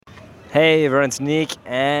Hey everyone, it's Nick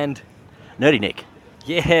and Nerdy Nick.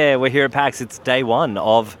 yeah, we're here at PAX. It's day one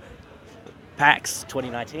of PAX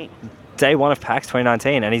 2019. PAX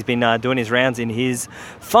 2019, and he's been doing his rounds in his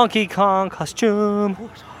Funky Kong costume.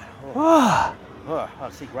 Oh, I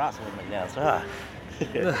see grass a little bit now.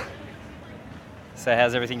 So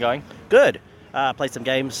how's everything going? Good. Played some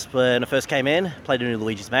games when I first came in. Played a new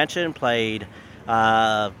Luigi's Mansion. Played,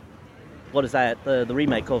 what is that? The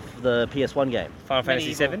remake of the PS1 game. Final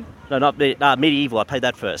Fantasy VII? No, not Medieval. I played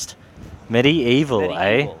that first. Medieval,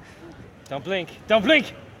 eh? Don't blink. Don't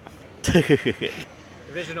blink.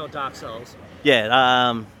 Original Dark Souls.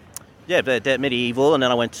 Yeah, Medieval, and then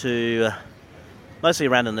I went to mostly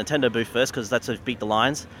around the Nintendo booth first because that's what beat the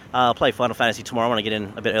lines. I'll play Final Fantasy tomorrow when I get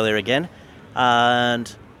in a bit earlier again.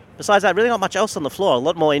 And besides that, really not much else on the floor. A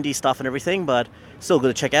lot more indie stuff and everything, but still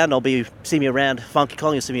good to check out. And I'll see me around Funky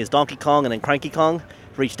Kong. You'll see me as Donkey Kong and then Cranky Kong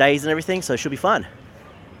for each days and everything, so it should be fun.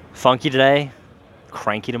 Funky today,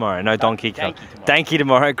 cranky tomorrow. No, Donkey Kong. Danky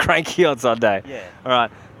tomorrow, cranky on Sunday. Yeah. All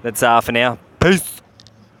right, that's for now. Peace.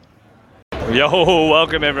 Yo,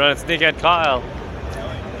 welcome everyone. It's Nick and Kyle.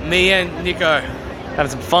 Me and Nico.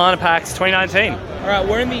 Having some fun at PAX 2019. All right,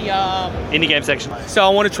 we're in the Indie game section. So I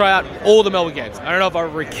want to try out all the Melbourne games. I don't know if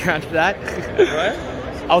I've recounted that.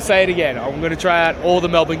 What? I'll say it again. I'm going to try out all the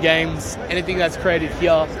Melbourne games. Anything that's created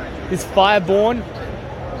here. This Fireborn,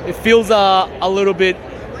 it feels a little bit.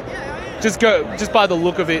 Just by the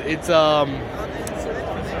look of it, it's not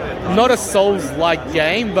a Souls-like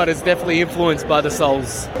game, but it's definitely influenced by the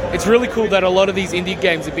Souls. It's really cool that a lot of these indie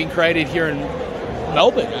games have been created here in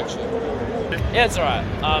Melbourne, actually. Yeah, it's alright.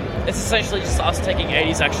 It's essentially just us taking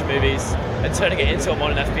 80s action movies and turning it into a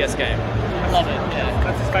modern FPS game. I love it, yeah.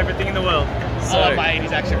 That's his favourite thing in the world. So, I love my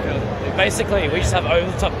 80s action film. Basically, we just have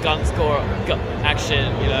over-the-top gun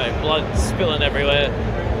action, blood spilling everywhere,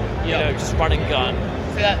 just run and gun.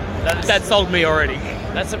 That sold me already.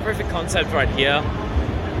 That's a perfect concept right here.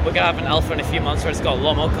 We're going to have an alpha in a few months where it's got a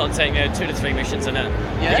lot more content, 2 to 3 missions in it.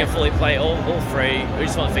 Yeah? You can fully play all free. We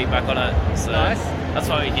just want feedback on it. So Nice. That's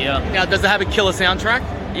why we're here. Now, does it have a killer soundtrack?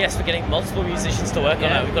 Yes, we're getting multiple musicians to work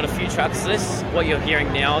on it. We've got a few tracks to this. What you're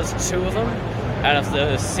hearing now is 2 of them out of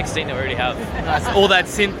the 16 that we already have. Nice. All that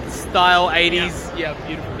synth style 80s. Yeah,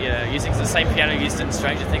 beautiful. Yeah, using the same piano used in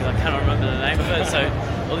Stranger Things. I cannot remember the name of it, so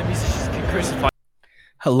all the musicians can crucify.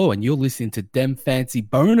 Hello, and you're listening to Dem Fancy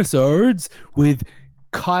Bonusodes with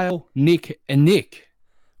Kyle, Nick, and Nick.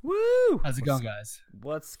 Woo! How's it going, guys?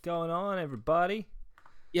 What's going on, everybody?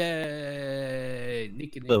 Yay!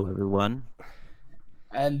 Nick and Nick. Hello, everyone.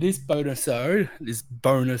 And this bonusode,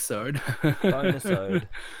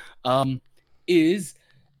 is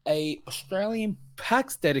a Australian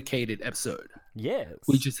PAX dedicated episode. Yes.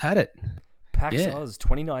 We just had it. PAX Yeah. Oz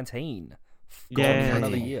 2019. Gone Yay. for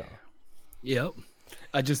another year. Yep.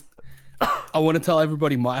 I want to tell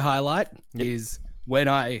everybody my highlight is when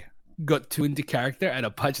I got too into character and I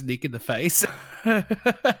punched Nick in the face.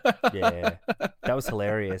 Yeah, that was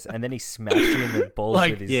hilarious. And then he smashed you in the balls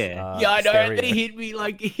with his Yeah, I know. stereo. And then he hit me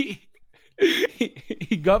like he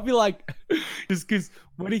got me like just because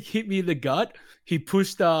when he hit me in the gut, he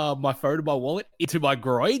pushed my phone and my wallet into my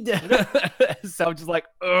groin. So I'm just like,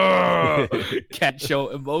 ugh, can't show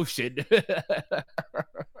emotion.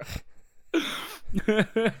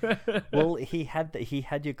 Well, he had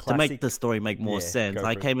your To classic. make the story make more Yeah, sense, go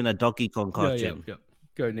I for it. came in a Donkey Kong costume. Yeah.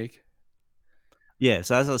 Go, Nick. Yeah,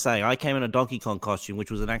 so as I was saying, I came in a Donkey Kong costume,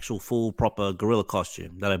 which was an actual full proper gorilla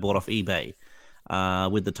costume that I bought off eBay,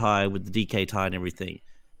 with the tie, with the DK tie and everything.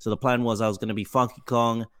 So the plan was I was going to be Funky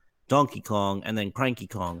Kong, Donkey Kong, and then Cranky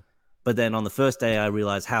Kong. But then on the first day, I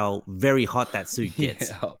realized how very hot that suit gets.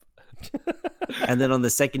 Yeah. And then on the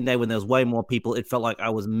second day, when there was way more people, it felt like I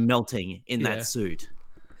was melting in Yeah. that suit.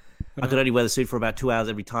 I could only wear the suit for about 2 hours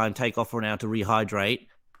every time, take off for an hour to rehydrate,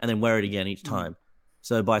 and then wear it again each time.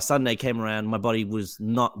 So by Sunday came around, my body was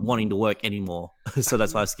not wanting to work anymore. So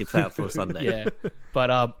that's why I skipped out for Sunday. Yeah. But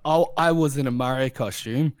I was in a Mario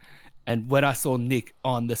costume, and when I saw Nick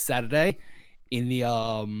on the Saturday in the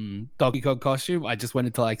Donkey Kong costume, I just went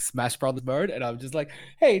into like Smash Brothers mode, and I'm just like,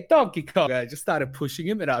 "Hey, Donkey Kong!" I just started pushing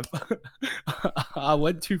him, and I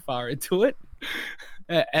went too far into it,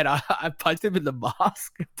 and I punched him in the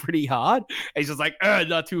mask pretty hard. And he's just like,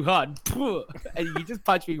 "Not too hard," and he just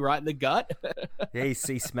punched me right in the gut. Yeah, he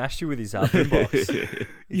smashed you with his boombox.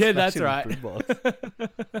 Yeah, that's right.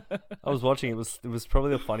 I was watching. It was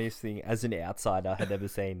probably the funniest thing as an outsider I had ever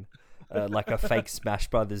seen. Like a fake Smash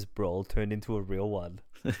Brothers brawl turned into a real one.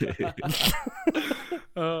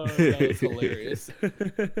 Oh, that was hilarious.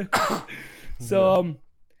 So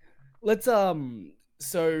let's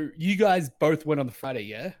so you guys both went on the Friday,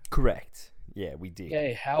 yeah? Correct. Yeah, we did.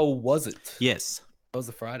 Yeah, how was it? Yes. How was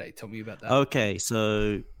the Friday? Tell me about that. Okay,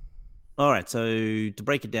 so all right, so to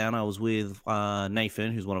break it down, I was with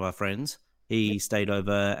Nathan, who's one of our friends. He stayed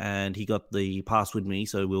over and he got the pass with me,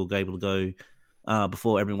 so we were able to go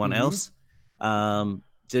before everyone else.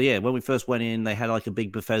 So yeah, when we first went in, they had like a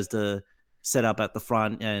big Bethesda set up at the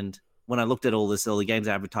front, and when I looked at all the games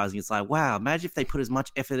advertising, it's like, wow, imagine if they put as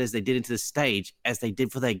much effort as they did into the stage as they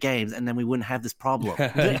did for their games, and then we wouldn't have this problem.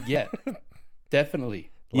 Yeah, definitely.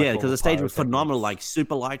 Like Yeah, all because the the stage was phenomenal, pyrotechnics. like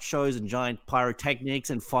super light shows and giant pyrotechnics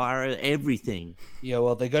and fire, everything. Yeah,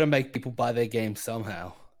 well, they got to make people buy their game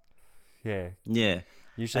somehow. Yeah. Yeah.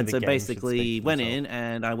 Usually And the so game should basically speak for went itself. in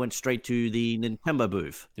and I went straight to the Nintendo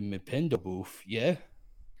booth. The Nintendo booth, yeah.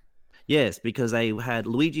 Yes, because they had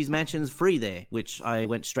Luigi's Mansions free there, which I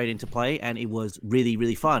went straight into play, and it was really,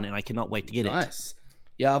 really fun, and I cannot wait to get it. Nice.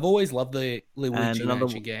 Yeah, I've always loved the Luigi another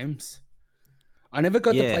Mansion games. I never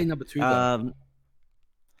got to play number 2 though.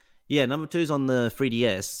 Yeah, number 2's on the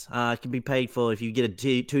 3DS. It can be paid for if you get a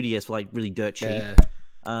 2DS for like really dirt cheap. Yeah.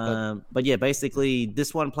 But yeah, basically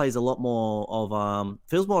this one plays a lot more of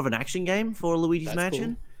feels more of an action game for Luigi's That's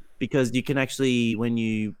Mansion, cool. because you can actually, when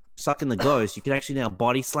you suck in the ghost, you can actually now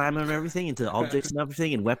body slam and everything into objects and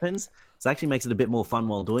everything and weapons. So it actually makes it a bit more fun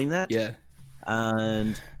while doing that. Yeah.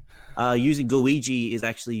 And using Luigi is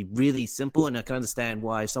actually really simple, and I can understand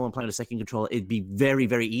why someone playing a second controller, it'd be very,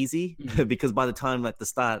 very easy because by the time at the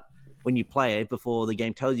start, when you play it, before the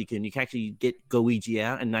game tells you can actually get Luigi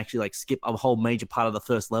out and actually like skip a whole major part of the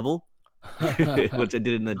first level, which I did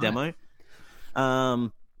in the demo.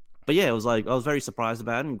 But yeah, it was like, I was very surprised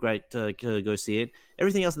about it and great to go see it.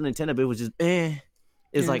 Everything else in the Nintendo booth was just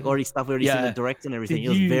It's like already stuff we already seen in the direct and everything. It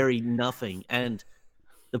was very nothing. And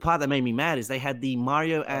the part that made me mad is they had the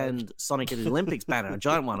Mario and Sonic at the Olympics banner, a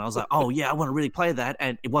giant one. I was like, oh yeah, I want to really play that,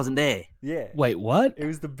 and it wasn't there. Yeah. Wait, what? It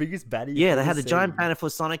was the biggest baddie. Yeah, they had the giant banner for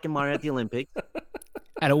Sonic and Mario at the Olympics.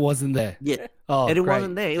 And it wasn't there. Yeah, Oh, and it great.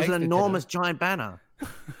 wasn't there. It was Thanks, an Nintendo. enormous giant banner.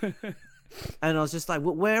 And I was just like,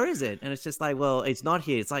 well, where is it? And it's just like, well, it's not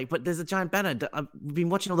here. It's like, but there's a giant banner. I've been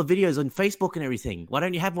watching all the videos on Facebook and everything. Why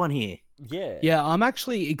don't you have one here? Yeah. Yeah, I'm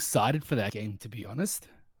actually excited for that game, to be honest.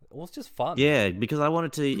 It was just fun. Yeah, because I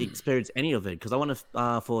wanted to experience any of it. Because I wanted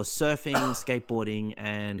for surfing, skateboarding,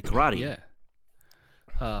 and karate.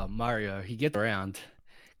 Yeah. Mario, he gets around.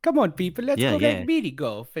 Come on, people, let's Yeah, go yeah. get mini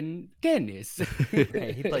golf and tennis. Yeah,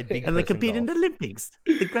 he played big And they person compete in the golf. Olympics,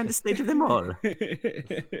 the grandest stage of them all. Yeah,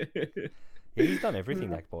 he's done everything,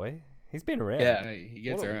 that boy. He's been around. Yeah, he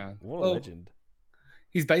gets What a- around. What a Well, legend.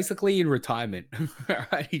 He's basically in retirement.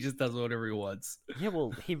 Right? He just does whatever he wants. Yeah,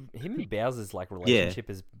 well, him and Bowser's like relationship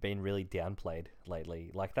has been really downplayed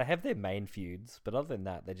lately. Like they have their main feuds, but other than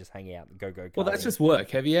that, they just hang out and go. Well, that's just work.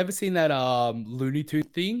 Have you ever seen that Looney Tunes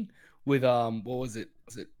thing with what was it?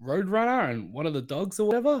 Was it Roadrunner and one of the dogs or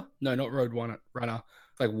whatever? No, not Roadrunner.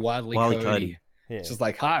 It's like Wile Wile E. Cody. Coyote. Yeah. It's just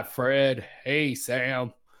like, hi, Fred. Hey,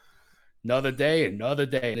 Sam. Another day, another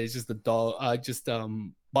day. There's just the dog,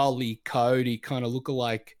 Wile E. Coyote kind of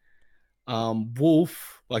lookalike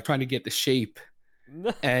wolf, like trying to get the sheep.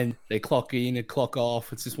 And they clock in and clock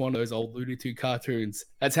off. It's just one of those old Looney Tunes cartoons.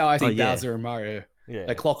 That's how I see yeah. Bowser and Mario. Yeah.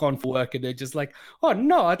 They clock on for work and they're just like, oh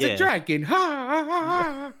no, it's Yeah. a dragon. Ha, ha, ha,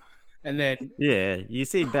 ha. And then Yeah, you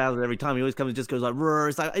see Bowser every time. He always comes and just goes like, roar.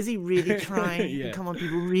 It's like, is he really trying? Yeah. Come on,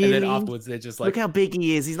 people, and really? then afterwards they're just like Look how big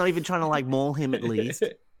he is. He's not even trying to like maul him at least.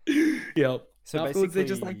 Yep. So Afterwards they're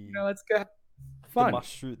just like, basically, let's go. Fun.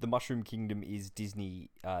 The Mushroom Kingdom is Disney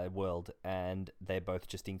World, and they're both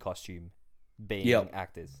just in costume, being Yep.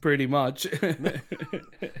 actors. Pretty much.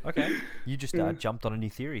 Okay, you just jumped on a new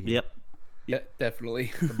theory here. Yep. Yeah,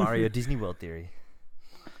 definitely. The Mario Disney World theory.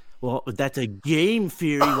 Well, that's a game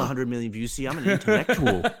theory. 100 million views. See, I'm an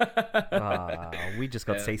intellectual. We just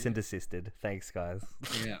got Yeah. cease and desisted. Thanks, guys.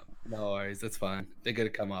 Yeah, no worries. That's fine. They're going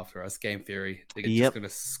to come after us. Game theory. They're Yep. just going to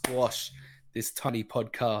squash this tiny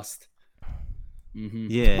podcast. Mm-hmm.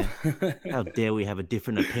 Yeah. How dare we have a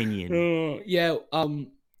different opinion? Yeah.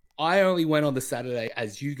 I only went on the Saturday,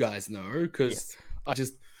 as you guys know, because I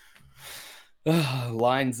just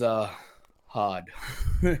lines are hard.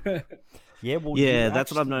 Yeah, well, Yeah, you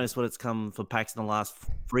that's what I've actually- noticed. What it's come for PAX in the last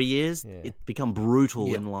 3 years. Yeah. It's become brutal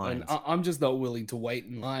Yeah, in lines. and I'm just not willing to wait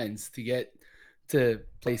in lines to get to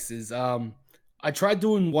places. I tried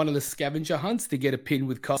doing one of the scavenger hunts to get a pin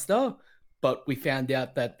with Costa, but we found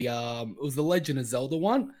out that the it was the Legend of Zelda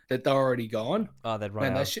one that they're already gone. Oh, they'd run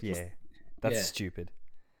Man, that out. shit was- Yeah, that's yeah. stupid.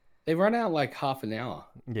 They run out like half an hour.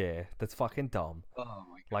 Yeah, that's fucking dumb. Oh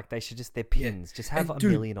my god! Like they should just their pins. Just have And a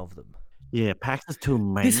dude- million of them. Yeah, PAX is too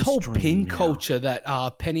mainstream. This whole pin now. culture that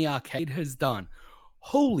Penny Arcade has done,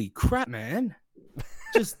 holy crap, man!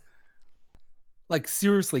 Just like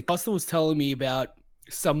seriously, Costa was telling me about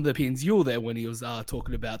some of the pins. You were there when he was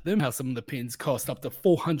talking about them. How some of the pins cost up to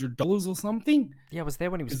 $400 or something. Yeah, I was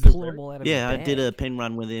there when he was Is it pulling rare? them all out of Yeah, I his did a bag. pin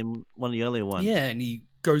run with him, one of the earlier ones. Yeah, and he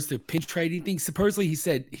goes to pin trading things. Supposedly, he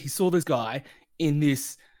said he saw this guy in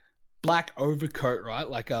this black overcoat, right,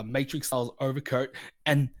 like a Matrix style overcoat,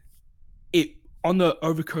 and it on the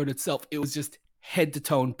overcoat itself, it was just head to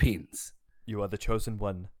toe in pins. You are the chosen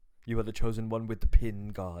one. You are the chosen one with the pin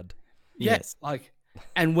guard. Yes, like,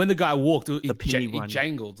 and when the guy walked, it, The pinny it one.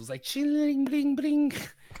 jangled. It was like chilling, bling, bling.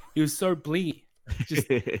 He was so blingy. Just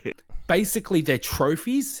basically, they're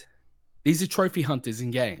trophies. These are trophy hunters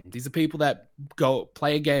in game. These are people that go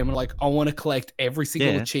play a game and are like, I want to collect every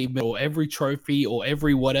single Yeah. achievement or every trophy or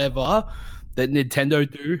every whatever that Nintendo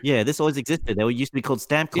do. Yeah, this always existed. They used to be called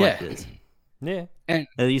stamp Yeah. collectors. Yeah. And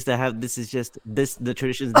they used to have this is just this the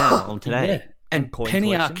traditions now on today. Yeah. And coin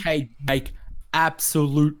Penny collection. Arcade make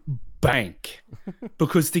absolute bank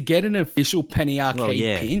because to get an official Penny Arcade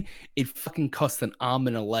yeah. pin, it fucking costs an arm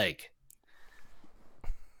and a leg.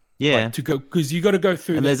 Yeah. Like, to go because you got to go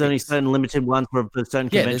through. And the there's only things. certain limited ones for certain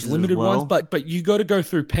Yeah, conventions there's limited as well. ones, but you got to go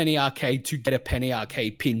through Penny Arcade to get a Penny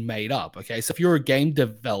Arcade pin made up. Okay, so if you're a game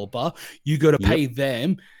developer, you got to pay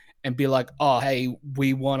them and be like, oh, hey,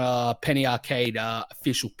 we want a Penny Arcade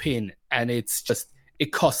official pin, and it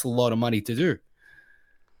costs a lot of money to do.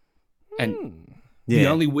 And the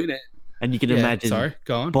only winner. And you can Yeah, imagine sorry,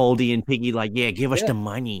 go on. Baldy and Piggy like, yeah, give us the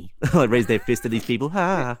money. Like raise their fist at these people.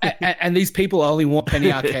 Ha. And these people only want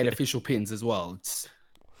Penny Arcade official pins as well. It's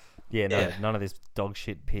Yeah, no, Yeah. none of this dog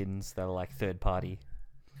shit pins that are like third party.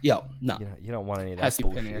 no, You don't want any of that has to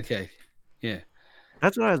be Penny bullshit. Arcade. Yeah.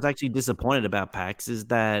 That's what I was actually disappointed about PAX is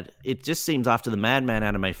that it just seems after the Madman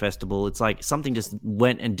Anime Festival, it's like something just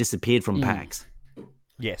went and disappeared from PAX.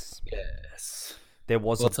 Yes. Yes. There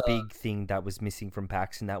was What's a big thing that was missing from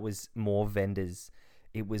PAX, and that was more vendors.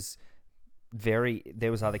 It was there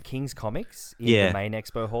was either King's Comics in Yeah. the main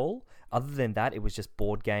expo hall. Other than that, it was just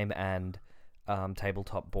board game and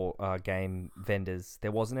tabletop game vendors.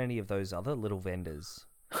 There wasn't any of those other little vendors.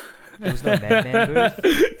 There was no Madman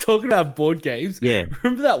booth. Talking about board games, Yeah.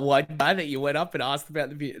 remember that one guy that you went up and asked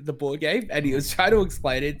about the board game, and he was trying to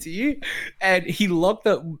explain it to you, and he locked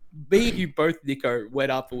up. Me and you both, Nico, went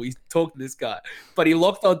up and we talked to this guy, but he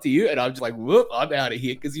locked onto you, and I'm just like, whoop, I'm out of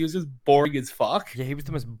here because he was just boring as fuck. Yeah, he was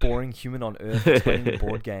the most boring human on earth explaining the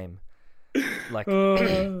board game. Like,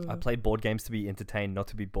 I play board games to be entertained, not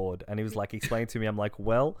to be bored. And he was like explaining to me, I'm like,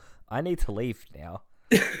 well, I need to leave now.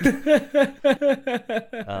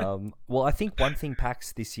 Well, I think one thing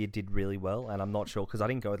PAX this year did really well, and I'm not sure because I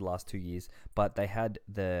didn't go the last 2 years, but they had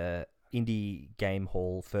the indie game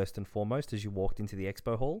hall first and foremost as you walked into the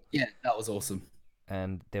expo hall, Yeah, that was awesome.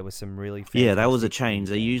 and there was some really Yeah, that was a fantastic change.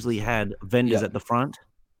 They things there. usually had vendors Yeah. at the front.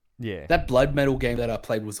 Yeah, That Blood Metal game that I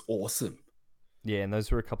played was awesome. yeah, and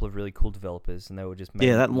those were a couple of really cool developers, and they were just Yeah,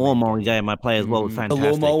 making that really lawnmowing good- game I play as well was The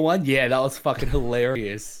fantastic. lawnmower one, yeah, that was fucking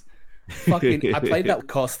hilarious. Fucking, I played that with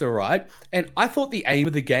Costa, right? And I thought the aim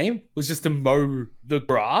of the game was just to mow the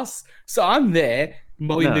grass. So I'm there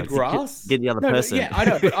mowing No, the to grass. get the other No, person. yeah, I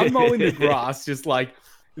know, but I'm mowing the grass, just like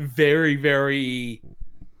very, very,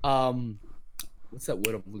 what's that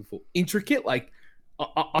word I'm looking for? Intricate. Like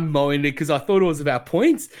I'm mowing it because I thought it was about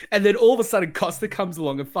points, and then all of a sudden Costa comes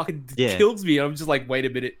along and fucking Yeah. kills me. And I'm just like, wait a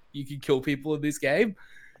minute, you can kill people in this game,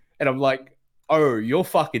 and I'm like, oh, you're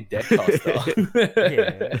fucking dead, Costa.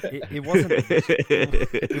 it wasn't.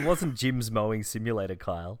 It wasn't Jim's mowing simulator,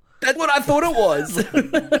 Kyle. That's what I thought it was.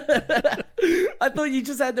 I thought you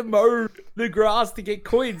just had to mow the grass to get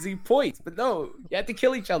coins and points, but no, you had to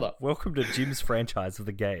kill each other. Welcome to Jim's franchise of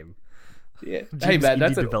the game. Yeah. Jim's Hey man,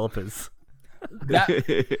 that's indie a, developers.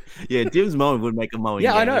 that. Yeah, Jim's mowing would make a mowing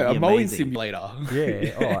Yeah, I game. know, That'd a be mowing amazing. simulator.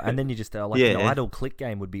 Yeah. Oh, and then you just like an Yeah. idle click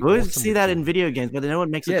game would be. We always awesome see with that Jim. in video games, but no one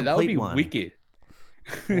makes a Yeah, that would complete be one. wicked.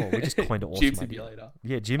 Oh, we just coined an awesome Gym idea. simulator.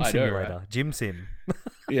 Yeah, Gym I know, Simulator. right? Gym Sim.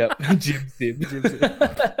 Yep, Gym sim.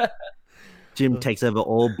 Jim takes over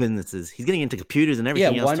all businesses. He's getting into computers and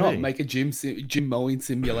everything Yeah, else why not too. make a gym mowing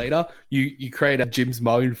simulator? You create a Jim's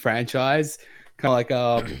mowing franchise, kind of like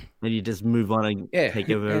And you just move on and yeah, take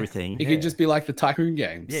over yeah. everything. It could just be like the Tycoon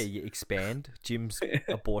games. Yeah, you expand Jim's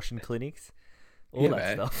abortion clinics, all Yeah,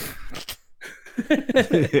 that man. stuff.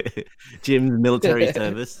 Jim's military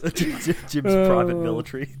service. Jim's private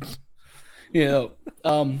military. Yeah.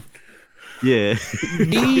 Yeah.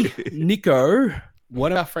 Me, Nico,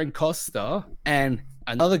 one of our friend Costa, and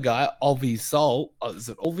another guy, Olvi Soul. Is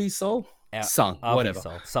it Olvi Soul? Sung,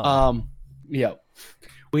 whatever. Son. Yeah.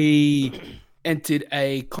 We entered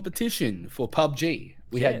a competition for PUBG.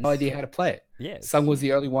 We had no Yes. idea how to play it. Yes. Sung was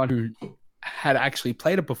the only one who had actually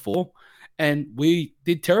played it before. and we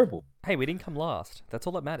did terrible. Hey, we didn't come last. That's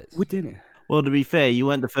all that matters. We didn't. Well, to be fair, you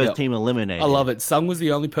weren't the first Yep. team eliminated. I love it. Sung was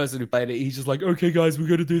the only person who played it. He's just like, okay, guys, we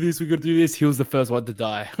got to do this. We got to do this. He was the first one to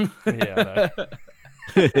die. Yeah, I know.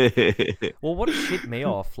 it. Well, what shit me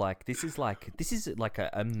off, like, this is like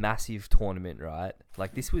a massive tournament, right?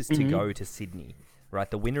 Like, this was to go to Sydney, right?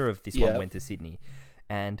 The winner of this one Yeah. went to Sydney.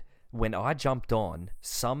 And when I jumped on,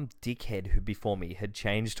 some dickhead who before me had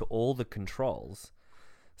changed all the controls.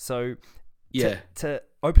 So, Yeah. to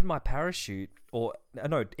open my parachute, or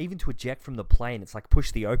no, even to eject from the plane, it's like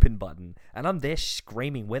push the open button. And I'm there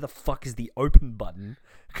screaming, where the fuck is the open button?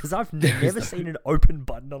 Because I've never seen an open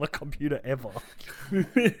button on a computer ever.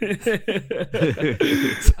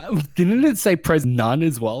 Didn't it say press none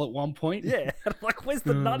as well at one point? Yeah, like, where's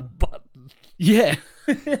the none button? Yeah.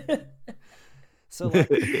 So, like,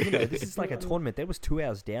 this is like a tournament. There was 2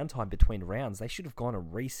 hours downtime between rounds. They should have gone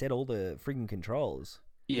and reset all the frigging controls.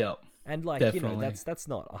 Yeah. And, like, Definitely. that's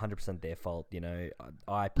not 100% their fault, I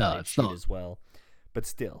No, played it's shit not. as well. But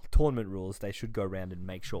still, tournament rules, they should go around and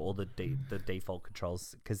make sure all the default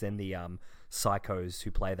controls, because then the psychos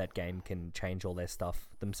who play that game can change all their stuff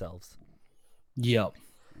themselves. Yep.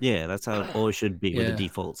 Yeah, that's how it always should be with Yeah. the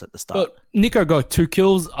defaults at the start. But Nico got 2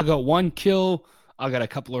 kills. I got 1 kill. I got a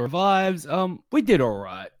couple of revives. We did all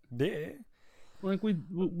right. Yeah. Like we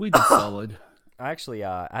did solid. I actually,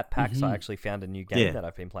 at PAX, I actually found a new game Yeah. that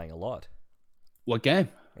I've been playing a lot. What game?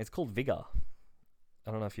 It's called Vigor.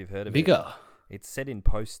 I don't know if you've heard of it. Vigor. It's set in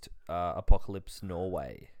post-apocalypse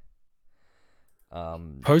Norway.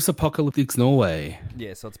 Post-apocalyptic Norway.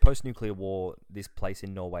 Yeah, so it's post-nuclear war. This place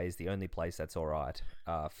in Norway is the only place that's all right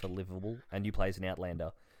for livable, and you play as an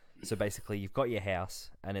outlander. So basically, you've got your house,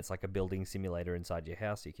 and it's like a building simulator inside your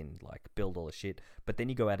house. You can, like, build all the shit, but then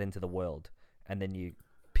you go out into the world, and then you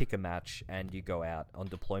pick a match, and you go out on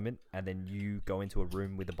deployment, and then you go into a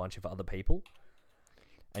room with a bunch of other people,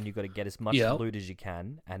 and you've got to get as much Yeah. loot as you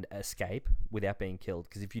can and escape without being killed,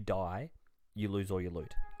 because if you die, you lose all your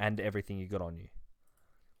loot and everything you got on you.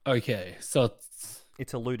 Okay, so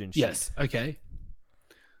It's a loot and shit. yes, okay.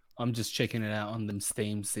 I'm just checking it out on them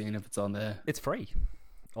Steam, seeing if it's on there. It's free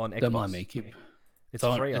on Xbox. Don't mind me. It's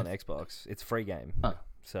on- free on Xbox. It's a free game. Huh.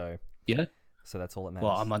 So Yeah. that's all that matters.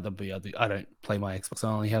 Well, I might not be. I don't play my Xbox.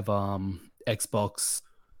 I only have Xbox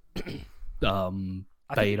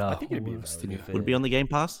beta. I think it'd be or Studio. available for- Would it be on the Game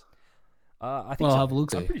Pass? I think Well, so. I'll have a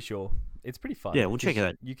look. I'm pretty sure. It's pretty fun. Yeah, we'll check because it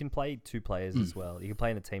out. You can play 2 players as well. You can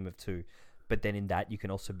play in a team of 2, but then in that you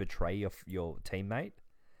can also betray your teammate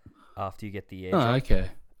after you get the air. Oh, drop. okay.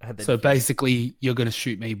 And then So you- basically, you're gonna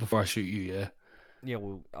shoot me before I shoot you, yeah? yeah,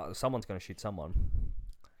 well, someone's going to shoot someone.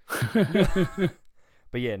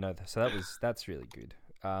 But yeah, no. So that's really good.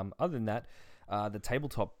 Other than that, the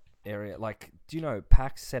tabletop area, like, do you know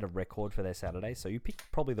PAX set a record for their Saturday? So you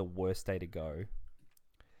picked probably the worst day to go,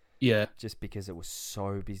 Yeah. just because it was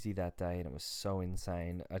so busy that day and it was so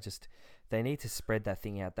insane. They need to spread that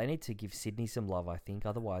thing out. They need to give Sydney some love, I think.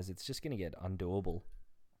 Otherwise, it's just going to get undoable.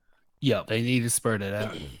 Yeah, they need to spread it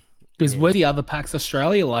out. Because Yeah. where the other PAX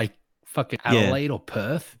Australia, like fucking Yeah. Adelaide or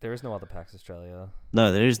Perth? There is no other PAX Australia.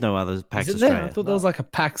 No, there is no other PAX Is it there? Australia. I thought there was like a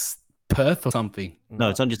PAX Perth or something. No,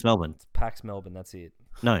 it's on just Melbourne. It's PAX Melbourne. That's it.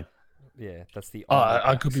 No. Yeah, that's the. Oh, only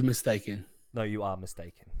I could PAX. be mistaken. No, you are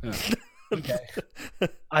mistaken. Okay.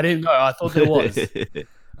 I didn't know. I thought there was.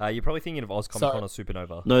 You're probably thinking of OzComic So- Con or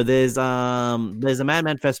Supernova. No, there's a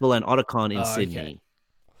Madman Festival and Otakon in Oh, okay. Sydney.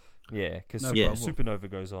 Yeah, because No Yeah. problem. Supernova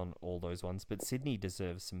goes on all those ones, but Sydney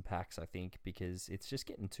deserves some packs, I think, because it's just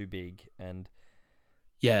getting too big. And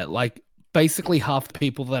Yeah, like basically half the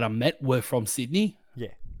people that I met were from Sydney.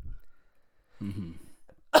 yeah, Mm-hmm.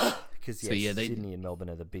 because So, yeah, they- Sydney and Melbourne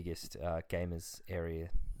are the biggest gamers area,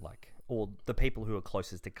 like, or the people who are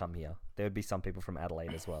closest to come here. There would be some people from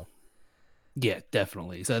Adelaide as well. Yeah,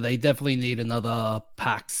 definitely. So they definitely need another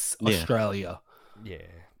PAX Yeah. Australia. Yeah,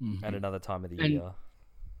 Mhm. and another time of the And- year.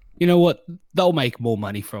 You know what? They'll make more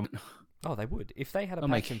money from it. Oh, they would. If they had a They'll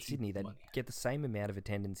make PAX in heaps Sydney, of they'd money. get the same amount of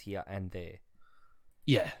attendance here and there.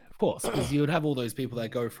 Yeah, of course. Because you would have all those people that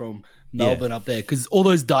go from Yeah. Melbourne up there. Because all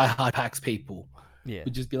those diehard PAX people Yeah,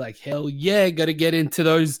 would just be like, hell yeah, got to get into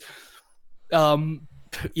those, Pin.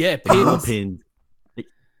 pins. Pin. 'Cause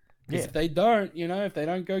Yeah. if they don't, if they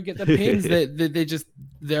don't go get the pins,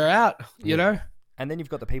 they're out, Yeah. you know? and then you've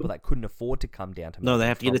got the people that couldn't afford to come down to. No, they Melbourne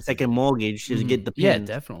have to get a from second Sydney. mortgage to get the pin. Yeah,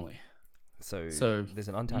 definitely. So So- there's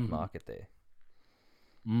an untapped Mhm. market there.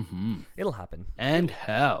 Mm-hmm. It'll happen. And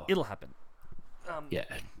how? It'll happen. Yeah,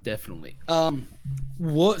 definitely.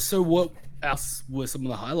 What else were some of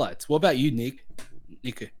the highlights? What about you, Nick?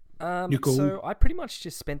 Nicole. So I pretty much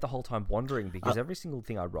just spent the whole time wandering because every single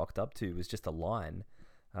thing I rocked up to was just a line.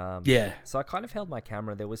 Yeah. So I kind of held my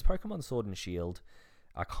camera. There was Pokemon Sword and Shield.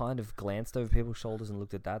 I kind of glanced over people's shoulders and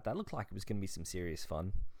looked at that. That looked like it was going to be some serious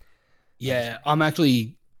fun. Yeah,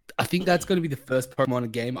 I think that's going to be the first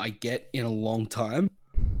Pokemon game I get in a long time.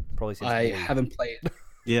 Probably since I Blue. haven't played.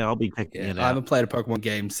 Yeah, I'll be checking it I out. haven't played a Pokemon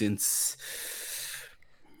game since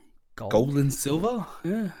Gold and Silver.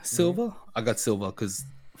 Yeah, Silver. I got Silver because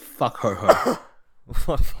fuck Ho-Ho.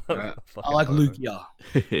 Right. I like Lugia.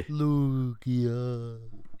 Lugia.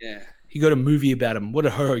 Yeah, he got a movie about him. What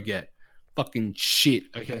did Ho-Ho get? Fucking shit.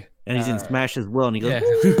 Okay. And he's in Smash as well. And he goes,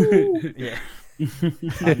 Yeah. Yeah.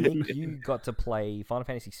 Nick, you got to play Final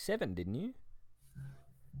Fantasy VII, didn't you?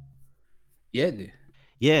 Yeah. Dude.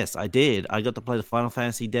 yes, I did. I got to play the Final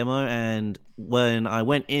Fantasy demo. And when I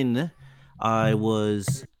went in, I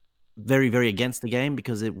was very, very against the game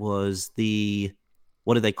because it was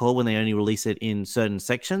what do they call when they only release it in certain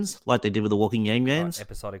sections, like they did with the walking game games?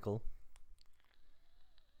 Episodical.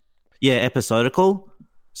 Yeah, episodical.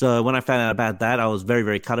 So when I found out about that, I was very,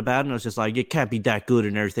 very cut about it. And I was just like, it can't be that good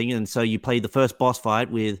and everything. And so you played the first boss fight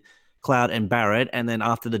with Cloud and Barrett. And then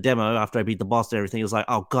after the demo, after I beat the boss and everything, it was like,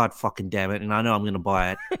 oh, God fucking damn it. And I know I'm going to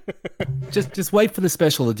buy it. Just wait for the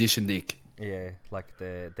special edition, Nick. Yeah, like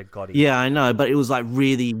the Gotti. Yeah, I know. But it was like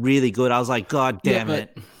really, really good. I was like, God damn Yeah,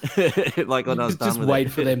 it. Like when I was done Just with wait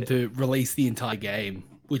it. for them to release the entire game,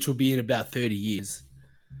 which will be in about 30 years.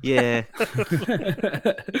 Yeah.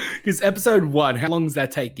 Because episode 1, how long is that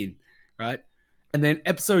taking? Right? And then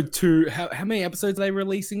episode 2, how many episodes are they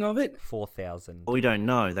releasing of it? 4,000. We don't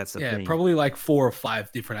know. That's the Yeah, thing. probably like 4 or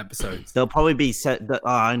 5 different episodes. There'll probably be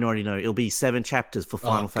I already know. It'll be 7 chapters for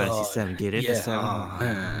Final Fantasy God. 7. Get it? Yeah. So-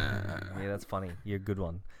 Yeah, that's funny. You're a good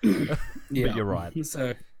one. Yeah. But you're right.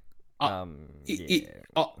 So Yeah.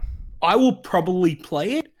 I will probably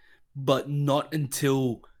play it, but not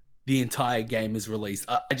until the entire game is released.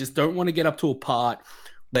 I just don't want to get up to a part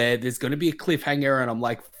where there's going to be a cliffhanger and I'm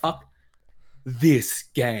like, fuck this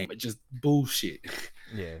game. It's just bullshit.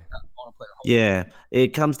 Yeah. I want to play the whole Yeah, it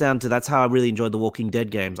comes down to that's how I really enjoyed the Walking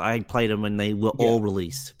Dead games. I played them when they were all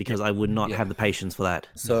released because I would not Yeah. have the patience for that.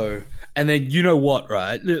 So, and then you know what,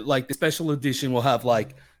 right? Like the special edition will have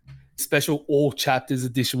like special all chapters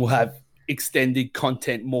edition will have extended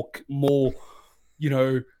content, more,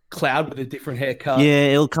 Cloud with a different haircut. Yeah,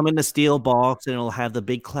 it'll come in the steel box and it'll have the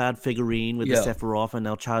big Cloud figurine with Yeah. the Sephiroth, and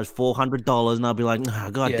they'll charge $400, and I'll be like,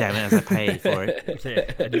 oh, God Yeah. damn it, as I paid for it.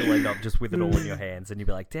 Yeah. And you'll end up just with it all in your hands and you'll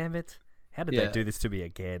be like, damn it. How did Yeah. they do this to me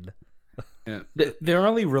again? Yeah. They're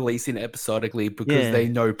only releasing episodically because Yeah. they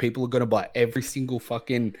know people are going to buy every single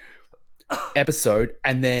fucking episode,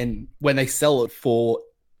 and then when they sell it for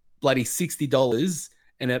bloody $60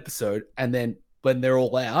 an episode, and then when they're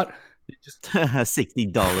all out, they just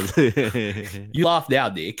 $60. you laugh now,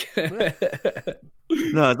 Nick.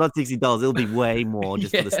 No, it's not $60. It'll be way more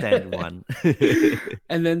just for the standard one.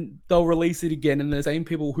 And then they'll release it again, and the same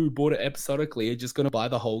people who bought it episodically are just going to buy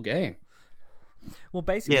the whole game. Well,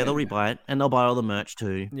 basically, Yeah, they'll rebuy it, and they'll buy all the merch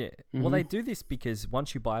too. Yeah. Well, they do this because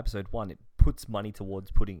once you buy episode 1, it puts money towards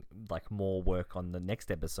putting like more work on the next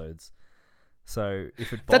episodes. So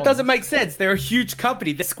if it That doesn't bombs, make sense. They're a huge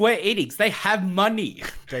company. They're Square Enix. They have money.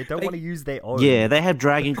 they don't want to use their own. Yeah, they have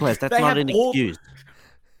Dragon Quest. That's They not have an all- excuse.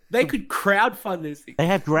 They could crowdfund this thing. They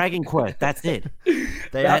have Dragon Quest. That's it. They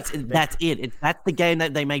That's are, that's it. That's the game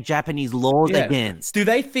that they make Japanese laws Yeah. against. Do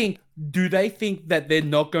they think that they're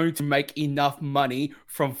not going to make enough money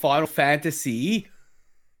from Final Fantasy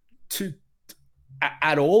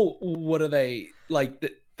at all? What are they like?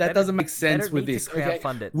 That doesn't make they sense don't with need this. to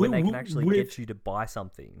crowdfund it when they can actually get you to buy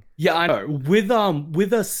something. Yeah, I know. With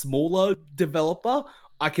a smaller developer,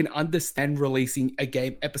 I can understand releasing a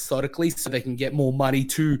game episodically so they can get more money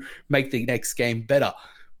to make the next game better.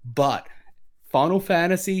 But Final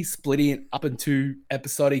Fantasy splitting it up into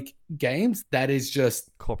episodic games, that is just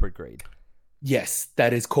Corporate greed. yes,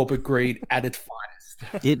 that is corporate greed at its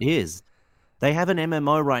finest. It is. They have an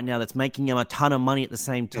MMO right now that's making them a ton of money at the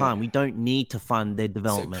same time. We don't need to fund their So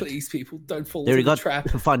development. please, people, don't fall They already into the got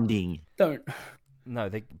trap. funding. Don't.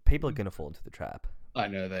 No, people are going to fall into the trap. I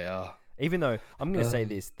know they are. Even though I'm going to say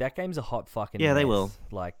this, that game's a hot fucking Yeah, they mess. will.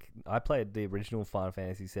 Like I played the original Final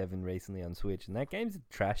Fantasy VII recently on Switch, and that game's a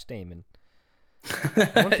trash demon.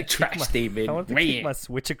 I want to Trash kick my, demon. I want to kick my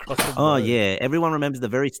Switch across the Oh road. yeah, everyone remembers the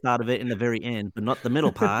very start of it and the very end, but not the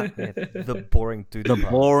middle part. Yeah, the boring dude. The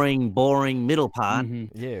boring middle part.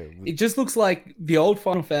 Yeah, It just looks like the old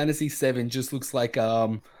Final Fantasy VII. Just looks like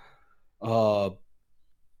Blego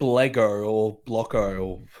or Blocko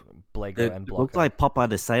or Blago and It looked Blocker. like Popeye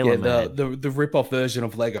the Sailor yeah, Man. the rip-off version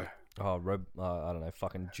of Lego. I don't know,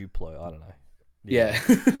 fucking Duplo. I don't know. Yeah.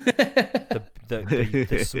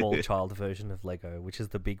 The small child version of Lego, which is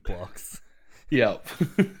the big blocks. Yep.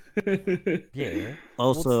 Yeah.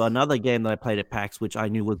 Also, another game that I played at PAX, which I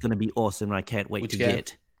knew was going to be awesome and I can't wait Which to game?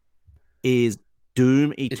 get, is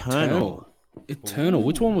Doom Eternal. Eternal.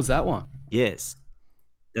 Which one was that one? Yes.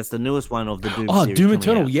 That's the newest one of the Doom Oh, series Doom coming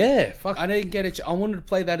Eternal. out. Yeah. Fuck. I didn't get it. I wanted to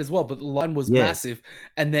play that as well, but the line was Yes. massive.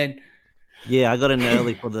 And then Yeah, I got in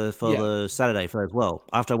early for the Yeah. the Saturday for as well.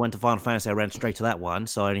 After I went to Final Fantasy, I ran straight to that one,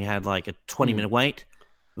 so I only had like a 20-minute wait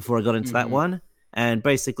before I got into that one. And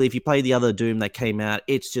basically, if you play the other Doom that came out,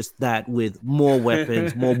 it's just that with more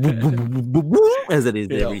weapons, more as it is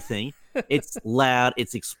Yeah. everything. It's loud,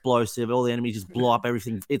 it's explosive, all the enemies just blow up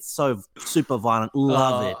everything. It's so super violent.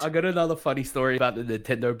 Love it. I got another funny story about the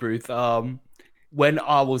Nintendo booth. When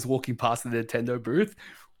I was walking past the Nintendo booth,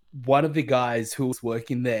 one of the guys who was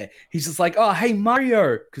working there, he's just like, "Oh, hey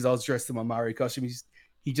Mario," because I was dressed in my Mario costume.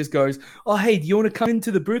 He just goes, "Oh, hey, do you want to come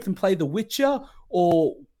into the booth and play The Witcher?"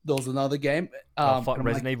 Or there was another game. I'm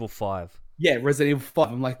Resident like, Evil 5. Yeah, Resident Evil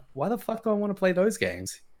 5. I'm like, why the fuck do I want to play those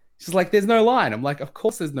games? She's like, there's no line. I'm like, of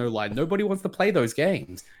course there's no line. Nobody wants to play those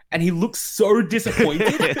games. And he looks so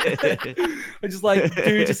disappointed. I'm just like,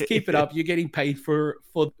 dude, just keep it up. You're getting paid for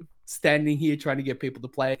standing here trying to get people to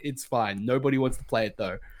play it. It's fine. Nobody wants to play it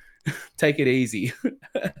though. Take it easy.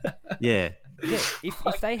 Yeah. Yeah,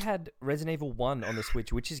 if they had Resident Evil 1 on the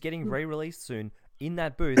Switch, which is getting re-released soon, in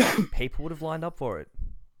that booth, people would have lined up for it.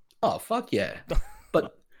 Oh, fuck yeah.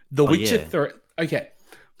 But The Witcher 3... Okay,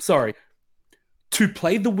 sorry. To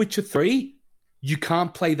play The Witcher 3, you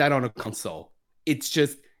can't play that on a console. It's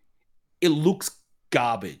just... It looks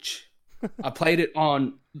garbage. I played it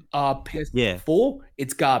on PS4.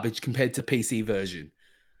 It's garbage compared to PC version.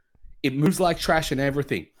 It moves like trash and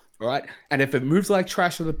everything, right? And if it moves like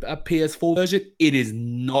trash on a PS4 version, it is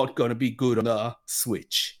not going to be good on the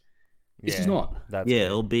Switch. It's just not.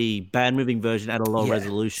 It'll be bad moving version at a low Yeah.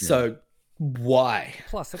 resolution. So why?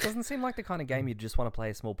 Plus, it doesn't seem like the kind of game you just want to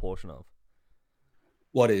play a small portion of.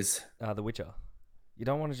 What is? The Witcher. You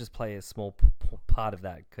don't want to just play a small part of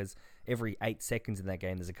that, because every 8 seconds in that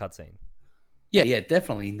game there's a cutscene. Yeah,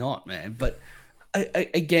 definitely not, man. But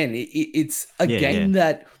again, it's a game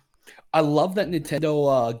that I love that Nintendo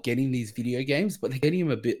are getting these video games, but they're getting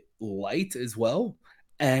them a bit late as well,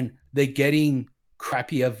 and they're getting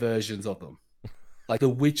crappier versions of them. Like The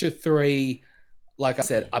Witcher 3, like I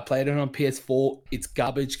said, I played it on PS4. It's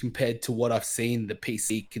garbage compared to what I've seen the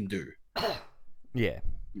PC can do. Yeah.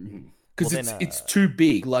 Because Well, it's too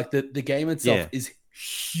big. Like the game itself is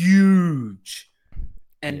huge.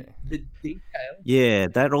 And the detail. Yeah,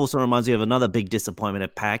 that also reminds me of another big disappointment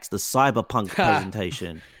at PAX, the Cyberpunk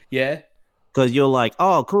presentation. Yeah. Because you're like,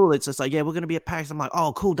 oh, cool. It's just like, yeah, we're going to be at PAX. I'm like,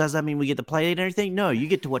 oh, cool. Does that mean we get to play it and everything? No, you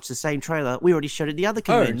get to watch the same trailer. We already showed it at the other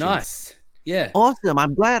conventions. Oh, nice. Yeah. Awesome.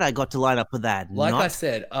 I'm glad I got to line up for that. Like I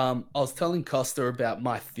said, I was telling Costa about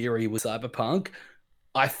my theory with Cyberpunk.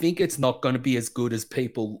 I think it's not going to be as good as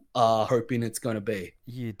people are hoping it's going to be.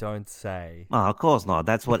 You don't say. Oh, of course not.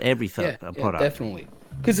 That's what every product. Definitely.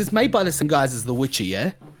 Because it's made by the same guys as The Witcher,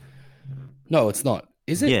 yeah? No, it's not.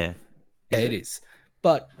 Is it? Yeah. Yeah, it is.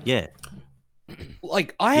 But yeah.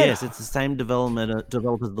 Like Yes, it's the same developers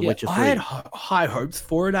of The Witcher 3. I had high hopes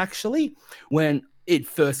for it actually when it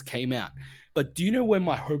first came out. But do you know when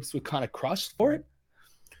my hopes were kind of crushed for it?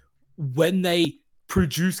 When they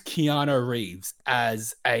produced Keanu Reeves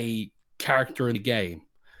as a character in the game.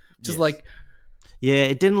 Just like... Yeah,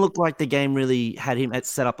 it didn't look like the game really had him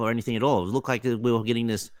set up or anything at all. It looked like we were getting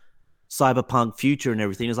this cyberpunk future and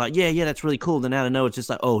everything. It was like, yeah, that's really cool. Then out of nowhere, it's just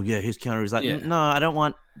like, oh, yeah, here's Keanu Reeves. Like, no, I don't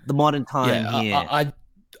want the modern time here.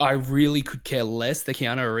 I really could care less that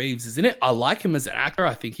Keanu Reeves is in it. I like him as an actor.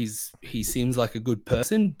 I think he seems like a good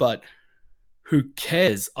person, but who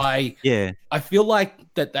cares? I feel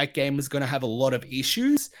like that game is going to have a lot of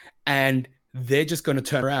issues, and they're just going to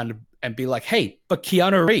turn around and be like, hey, but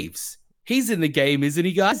Keanu Reeves, he's in the game, isn't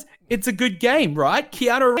he, guys? It's a good game, right?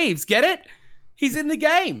 Keanu Reeves, get it? He's in the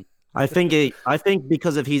game. I think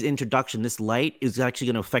because of his introduction this late is actually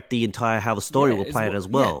going to affect the entire how the story will play it as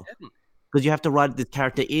well. Because you have to write this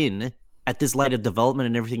character in at this late of development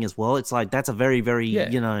and everything as well. It's like that's a very, very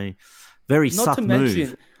very suck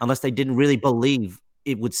move. Unless they didn't really believe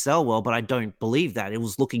it would sell well, but I don't believe that. It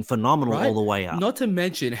was looking phenomenal all the way up. Not to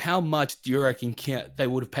mention how much do you reckon they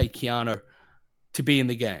would have paid Keanu to be in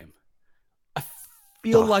the game? I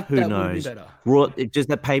feel like that would be better. Just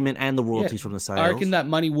the payment and the royalties from the sales. I reckon that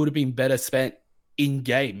money would have been better spent in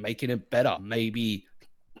game, making it better. Maybe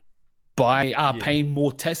by paying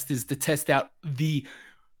more testers to test out the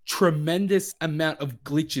tremendous amount of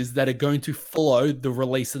glitches that are going to follow the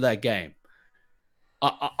release of that game.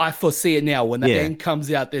 I foresee it now. When that Yeah. game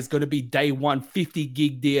comes out, there's going to be day one 50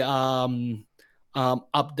 gig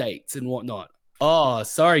updates and whatnot. Oh,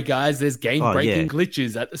 sorry guys, there's game breaking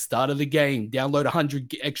glitches at the start of the game. Download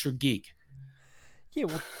 100 extra gig. Yeah,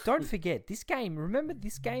 well, don't forget this game. Remember,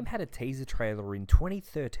 this game had a teaser trailer in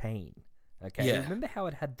 2013. Okay, Yeah. remember how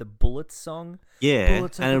it had the Bullets song? Yeah,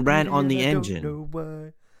 Bullets and it ran on the I don't engine. know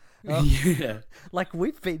why. Yeah. Like,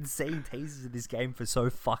 we've been seeing teasers of this game for so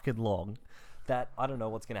fucking long that I don't know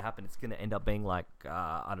what's going to happen. It's going to end up being like,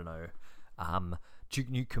 I don't know, Duke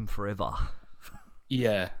Nukem Forever.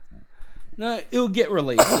 Yeah. No, it'll get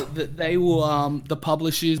released. They will. The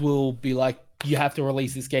publishers will be like, "You have to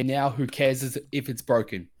release this game now. Who cares if it's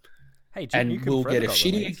broken?" Hey, Duke And Nukem we'll Forever get a got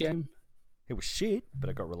shittier released. game. It was shit, but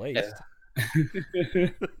it got released.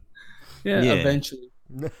 Yeah, Yeah. eventually.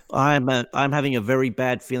 I'm having a very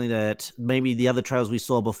bad feeling that maybe the other trailers we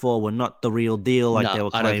saw before were not the real deal, like No, they were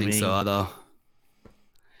I claiming. don't think so either.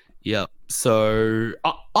 Yeah. So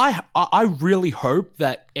I really hope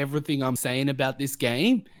that everything I'm saying about this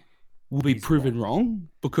game will be Is proven wrong,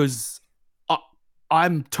 because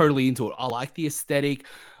I'm totally into it. I like the aesthetic.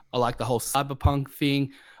 I like the whole cyberpunk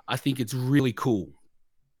thing. I think it's really cool.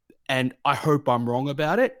 And I hope I'm wrong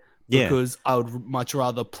about it, Yeah. because I would much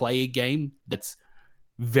rather play a game that's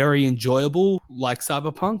very enjoyable like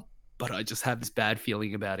Cyberpunk, but I just have this bad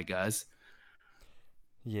feeling about it, guys.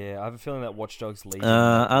 Yeah, I have a feeling that Watch Dogs Legion.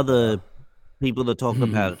 Other people are talking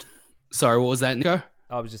about it. Sorry, what was that, Nico?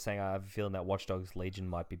 I was just saying, I have a feeling that Watch Dogs Legion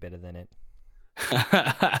might be better than it.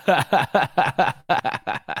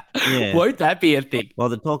 Yeah. Won't that be a thing? Well,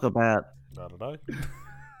 they talk about I don't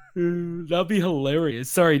know. That'd be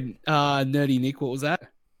hilarious. Sorry, Nerdy Nick, what was that?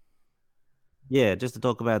 just to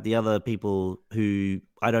talk about the other people who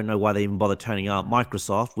I don't know why they even bother turning up.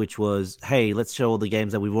 Microsoft, which was, hey, let's show all the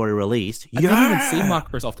games that we've already released. I didn't even see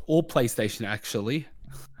Microsoft or PlayStation, actually.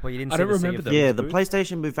 Well, you didn't I see don't the Sea remember of them. Yeah, Thieves the booth?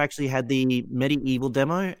 PlayStation booth actually had the Medieval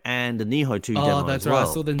demo and the Nioh 2 demo Oh, that's as right. well.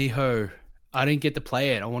 I saw the Nioh. I didn't get to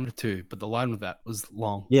play it. I wanted to, but the line with that was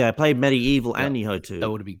long. Yeah, I played Medieval and Nioh 2. That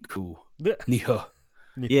would have been cool. Nioh.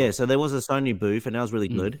 Yeah, so there was a Sony booth, and that was really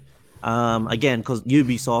good. Again, because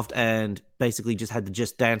Ubisoft and basically just had the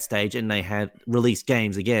Just Dance stage, and they had released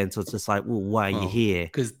games again. So it's just like, well, why are you here?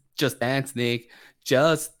 Because Just Dance, Nick.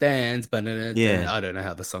 Just Dance. But Yeah. I don't know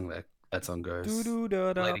how the song that song goes.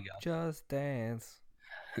 Do-do-da-da, Lady Gaga. just dance.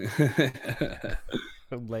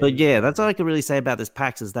 But yeah, that's all I can really say about this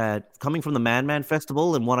PAX is that coming from the Man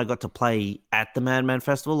Festival and what I got to play at the Man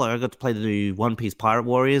Festival, like I got to play the new One Piece Pirate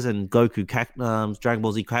Warriors and Goku Dragon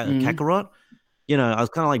Ball Z Kakarot. You know, I was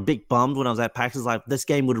kind of like big bummed when I was at PAX. It's like, this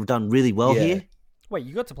game would have done really well Yeah. here. Wait,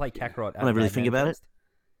 you got to play Kakarot? When I really think about it.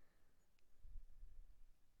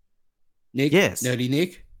 Nick? Yes. Nerdy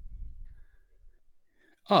Nick?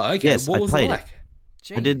 Oh, okay. Yes, what I was played it it. like?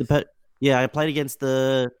 I did I played against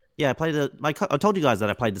the. Yeah, I played I told you guys that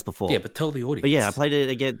I played this before. Yeah, but tell the audience. But yeah, I played it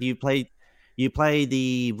again. You play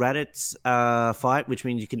the Raditz fight, which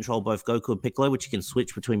means you control both Goku and Piccolo, which you can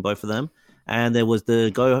switch between both of them. And there was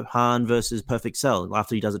the Gohan versus Perfect Cell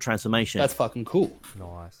after he does a transformation. That's fucking cool.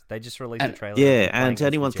 Nice. They just released And- a trailer. yeah, of playing and to as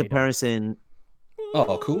anyone's Vegeta. comparison,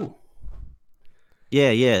 Oh, cool.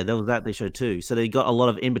 yeah, there was that they showed too. So they got a lot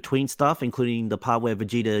of in between stuff, including the part where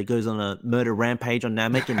Vegeta goes on a murder rampage on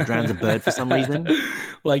Namek and drowns a bird for some reason.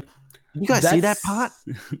 Like, You guys see that that's- part?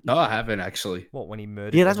 No, I haven't actually. What, when he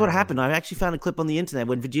murdered? Yeah, that's what everyone? happened. I actually found a clip on the internet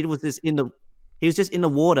when Vegeta was he was just in the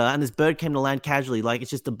water and this bird came to land casually, like it's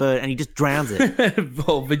just a bird, and he just drowns it.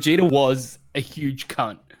 Well, Vegeta was a huge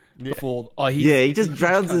cunt before. Oh, Yeah, he just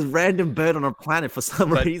drowns this random bird on a planet for some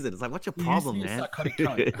But reason. It's like, what's your He used to problem, be a man? psychotic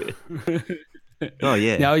cunt. Oh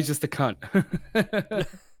yeah, Now he's just a cunt.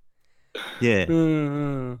 yeah.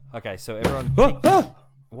 Okay, so everyone. Oh,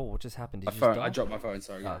 Whoa, what just happened? Did my you just phone. die? I dropped my phone.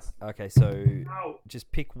 Sorry, guys. Okay, so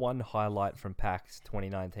just pick one highlight from PAX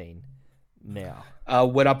 2019 now.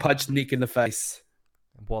 When I punched Nick in the face.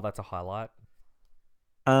 Well, that's a highlight.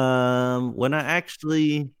 When I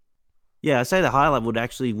actually, I say the highlight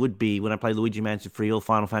would be when I played Luigi Mansion 3 or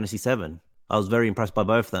Final Fantasy 7. I was very impressed by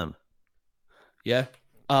both of them. Yeah.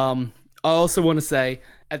 I also want to say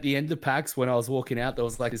at the end of PAX when I was walking out, there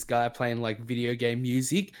was like this guy playing like video game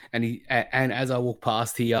music, and as I walked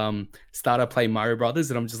past, he started playing Mario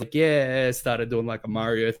Brothers, and I'm just like, yeah, started doing like a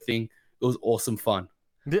Mario thing. It was awesome fun.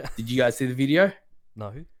 Did you guys see the video?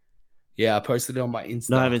 No. Yeah, I posted it on my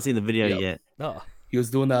Insta. No, I haven't seen the video Yep. yet. Oh. He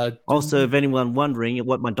was doing that. Also, if anyone wondering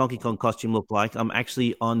what my Donkey Kong costume looked like, I'm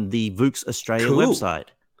actually on the Vooks Australia Cool. website.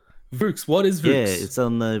 Vooks, what is Vooks? Yeah, it's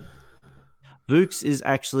on the. Vooks is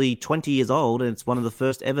actually 20 years old, and it's one of the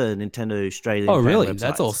first ever Nintendo Australian. Oh, fan really? websites.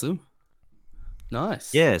 That's awesome.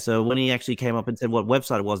 Nice. Yeah, so when he actually came up and said what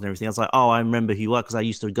website it was and everything, I was like, oh, I remember who you are because I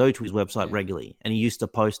used to go to his website regularly. And he used to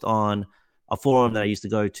post on a forum that I used to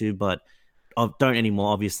go to, but I don't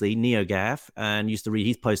anymore, obviously, NeoGAF, and used to read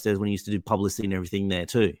his posts there when he used to do publicity and everything there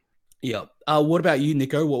too. Yeah. What about you,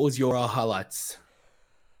 Nico? What was your highlights?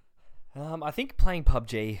 I think playing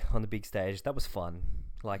PUBG on the big stage, that was fun.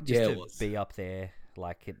 Like, just to be up there,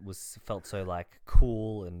 like, felt so, like,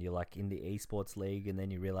 cool, and you're, like, in the esports league, and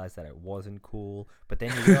then you realize that it wasn't cool, but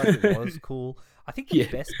then you realize it was cool. I think the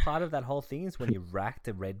best part of that whole thing is when you racked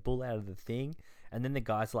a Red Bull out of the thing, and then the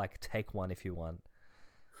guy's like, take one if you want.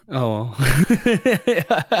 Oh.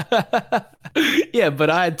 Yeah, but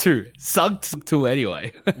I had two. Sung took two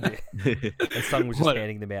anyway. Yeah. And Sung was just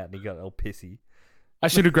handing them out, and he got all pissy. I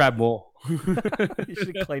should have grabbed more. You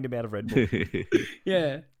should have cleaned him out of Red Bull.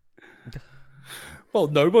 Yeah. Well,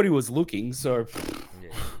 nobody was looking, so...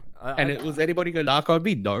 Yeah. Was anybody going to knock on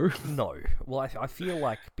me? No. No. Well, I feel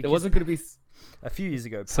like... There wasn't going to be... A few years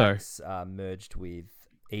ago, PAX merged with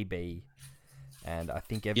EB, and I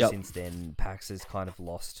think ever since then, PAX has kind of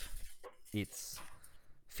lost its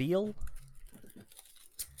feel.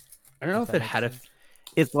 I don't know if it had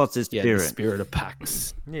It's lost its spirit. The spirit of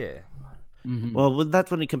PAX. Yeah. Mm-hmm. Well, that's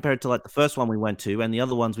when you compare it to like the first one we went to and the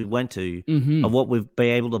other ones we went to, of what we've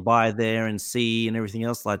been able to buy there and see and everything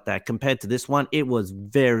else like that. Compared to this one, it was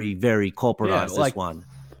very, very corporatized. This one.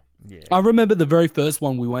 Yeah. I remember the very first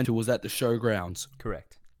one we went to was at the showgrounds.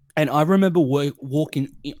 Correct. And I remember walking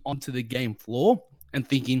onto the game floor and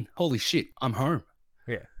thinking, holy shit, I'm home.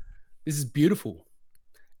 Yeah. This is beautiful.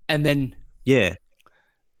 And then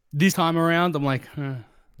this time around, I'm like, no.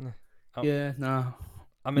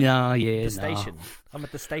 I'm at the station. I'm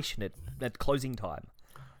at the station at closing time.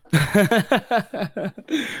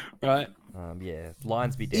 Right.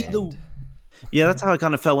 Lines be damned. Yeah, that's how I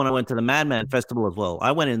kind of felt when I went to the Madman Festival as well.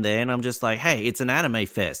 I went in there and I'm just like, hey, it's an anime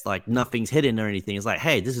fest. Like, nothing's hidden or anything. It's like,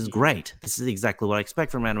 hey, this is great. This is exactly what I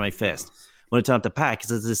expect from an anime fest. When it turned to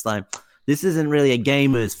PAX, it's just like, this isn't really a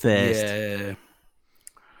gamers fest.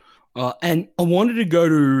 Yeah. And I wanted to go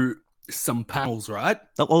to some panels, right?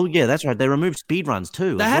 Oh, yeah, that's right. They removed speedruns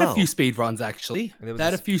too. They had a few speedruns, actually. They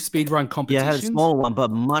had a few speedrun competitions. Yeah, it had a smaller one,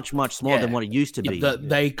 but much, much smaller than what it used to be.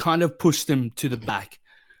 They kind of pushed them to the back.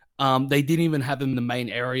 They didn't even have them in the main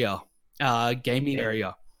area, gaming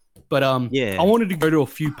area. But I wanted to go to a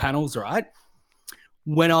few panels, right?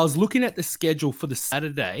 When I was looking at the schedule for the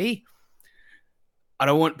Saturday, I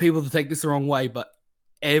don't want people to take this the wrong way, but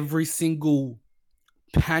every single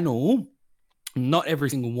panel, not every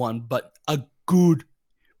single one, but a good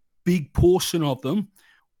big portion of them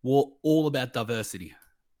were all about diversity.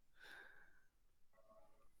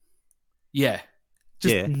 Yeah.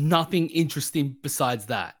 Just nothing interesting besides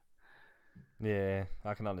that. Yeah,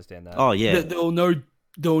 I can understand that. Oh, yeah. There were no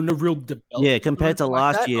real development. Yeah, compared to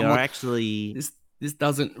last year, actually... This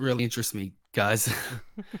doesn't really interest me, guys.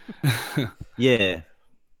 Yeah.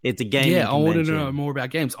 It's a game. Yeah, I wanted to know more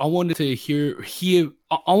about games. I wanted to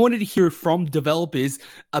hear from developers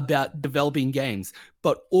about developing games.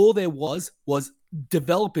 But all there was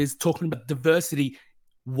developers talking about diversity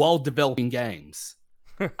while developing games.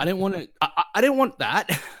 I didn't want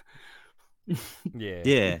that.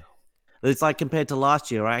 Yeah. It's like compared to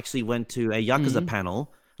last year, I actually went to a Yakuza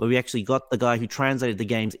panel where we actually got the guy who translated the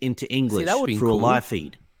games into English through a live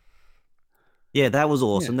feed. Yeah, that was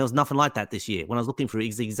awesome. There was nothing like that this year. When I was looking through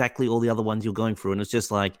exactly all the other ones you're going through, and it's just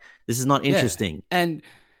like, this is not interesting. And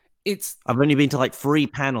I've only been to like 3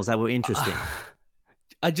 panels that were interesting.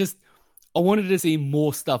 I wanted to see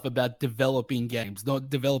more stuff about developing games, not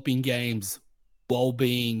developing games while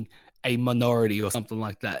being a minority or something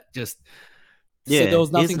like that. Yeah, there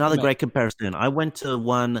was nothing. Here's another great comparison. I went to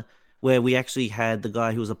one where we actually had the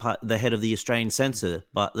guy who was the head of the Australian censor,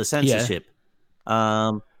 but the censorship.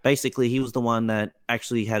 Basically, he was the one that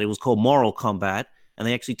actually it was called Mortal Kombat, and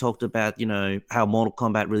they actually talked about, how Mortal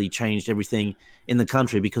Kombat really changed everything in the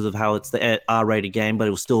country because of how it's the R-rated game, but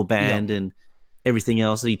it was still banned and everything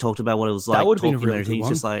else. And he talked about what it was like. That would have been a really good He's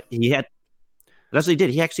one. just like, that's what he did.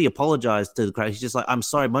 He actually apologized to the crowd. He's just like, I'm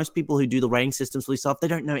sorry, most people who do the rating systems for this stuff, they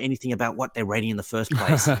don't know anything about what they're rating in the first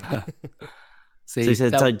place. See, so he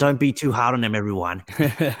said, so don't be too hard on them, everyone.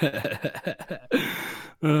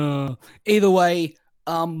 Either way,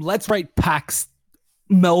 let's rate PAX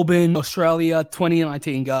Melbourne, Australia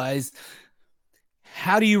 2019, guys.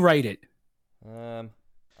 How do you rate it?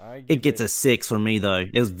 It gets a 6 from me, though.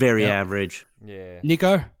 It was very average. Yeah.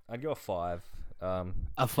 Nico? I'd go a 5.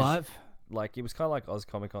 A 5? Like, it was kind of like Oz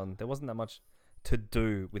Comic Con. There wasn't that much to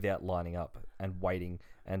do without lining up and waiting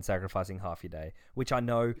and sacrificing half your day, which I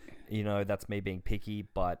know, that's me being picky,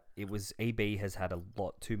 but EB has had a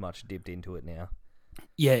lot too much dipped into it now.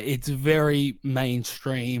 Yeah, it's very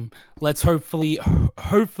mainstream. Let's hopefully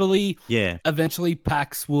Yeah. eventually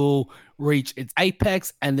PAX will reach its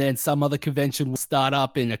apex, and then some other convention will start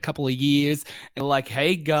up in a couple of years. And like,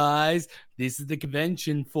 hey guys, this is the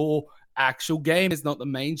convention for actual gamers, not the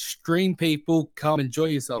mainstream people. Come enjoy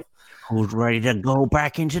yourself. Who's ready to go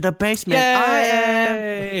back into the basement? I am.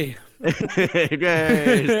 Yay!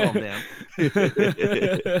 Yay! Calm down.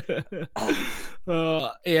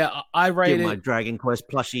 Yeah, I Get rated. my Dragon Quest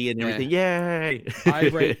plushie and everything. Yay! I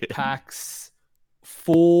rate PAX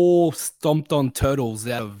 4 stomped on turtles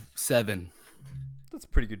out of 7. That's a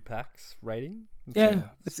pretty good PAX rating. Yeah,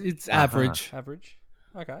 it's average. Average.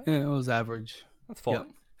 Okay. Yeah, it was average. That's fine. Yep.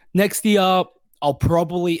 Next year, I'll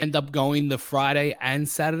probably end up going the Friday and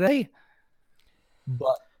Saturday.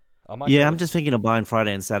 But I might Yeah, go I'm to- just thinking of buying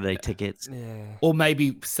Friday and Saturday tickets. Yeah. or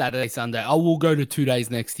maybe Saturday, Sunday. I will go to 2 days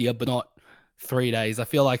next year, but not 3 days. I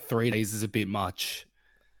feel like 3 days is a bit much.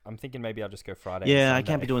 I'm thinking maybe I'll just go Friday. Yeah, and I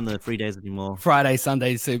can't be Sunday. doing the 3 days anymore. Friday,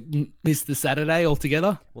 Sunday, so miss the Saturday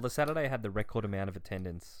altogether. Well, the Saturday had the record amount of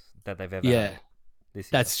attendance that they've ever Yeah, had this year.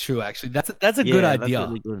 that's true. Actually, that's a good Yeah, that's idea.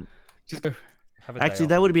 really good. Just go. Have a day Actually, off.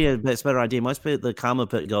 that would be a better idea. Most people, the Karma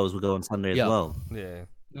Pit goals will go on Sunday Yeah. as well. Yeah.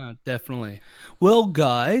 No, definitely. Well,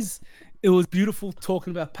 guys, it was beautiful talking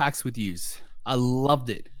about PAX with yous. I loved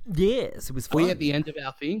it. Yes, it was Are we fun. at the end of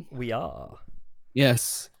our thing? We are.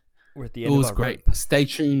 Yes. We're at the It end. was of our great. rope. Stay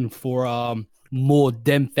tuned for more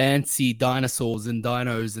Dem Fancy dinosaurs and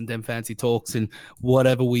dinos and Dem Fancy talks and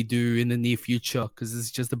whatever we do in the near future, because it's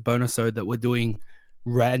just a bonus ode that we're doing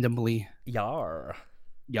randomly. Yar.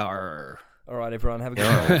 Yar. All right, everyone. Have a good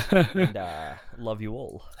night. Yes. And love you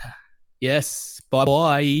all. Bye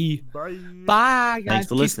bye. Bye. Bye, guys. Thanks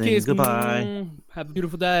for Kiss, listening. kiss. Goodbye. Have a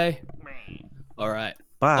beautiful day. All right.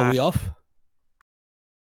 Bye. Are we off?